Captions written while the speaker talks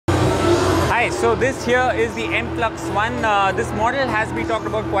Right, so this here is the Emflux one. This model has been talked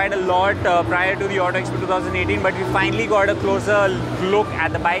about quite a lot prior to the Auto Expo 2018, but we finally got a closer look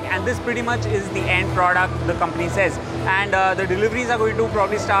at the bike, and this pretty much is the end product, the company says. And the deliveries are going to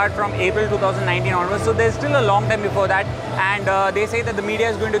probably start from April 2019 onwards, so there's still a long time before that. And they say that the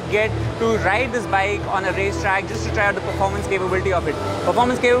media is going to get to ride this bike on a racetrack just to try out the performance capability of it.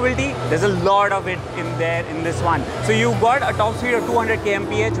 Performance capability, there's a lot of it in there in this one. So you've got a top speed of 200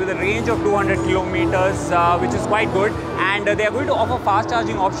 kmph with a range of 200 kilometers, which is quite good. And they are going to offer fast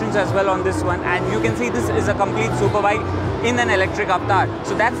charging options as well on this one. And you can see this is a complete superbike in an electric avatar.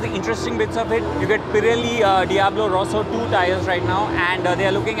 So that's the interesting bits of it. You get Pirelli Diablo Rosso 2 tires right now, and they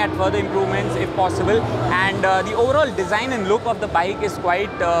are looking at further improvements if possible. And the overall design and look of the bike is quite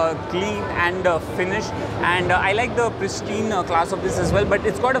clean and finished. And I like the pristine class of this as well, but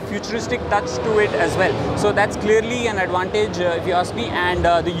it's got a futuristic touch to it as well. So that's clearly an advantage if you ask me. And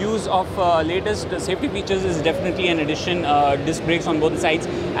the use of latest safety features is definitely an addition. Disc brakes on both sides,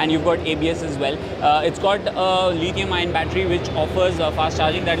 and you've got ABS as well. It's got a lithium-ion battery which offers fast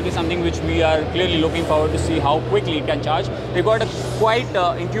charging. That will be something which we are clearly looking forward to see how quickly it can charge. They've got a quite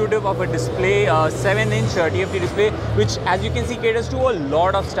intuitive of a display, 7-inch TFT display, which as you can see caters to a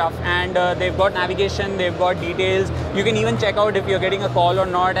lot of stuff. And they've got navigation, they've got details. You can even check out if you're getting a call or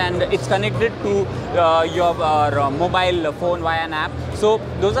not, and it's connected to your mobile phone via an app. So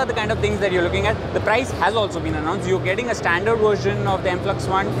those are the kind of things that you're looking at. The price has also been announced. You're getting a standard version of the Emflux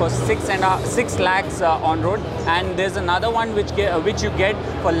one for 6 lakhs on road, and there's another one which you get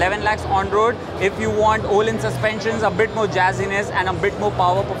for 11 lakhs on road if you want all-in suspensions, a bit more jazziness, and a bit more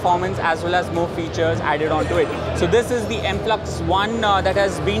power performance, as well as more features added onto it. So this is the Emflux one that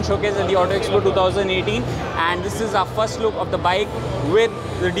has been showcased at the Auto Expo 2018, and this is our first look of the bike with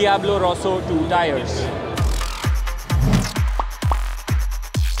the Diablo Rosso 2 tires.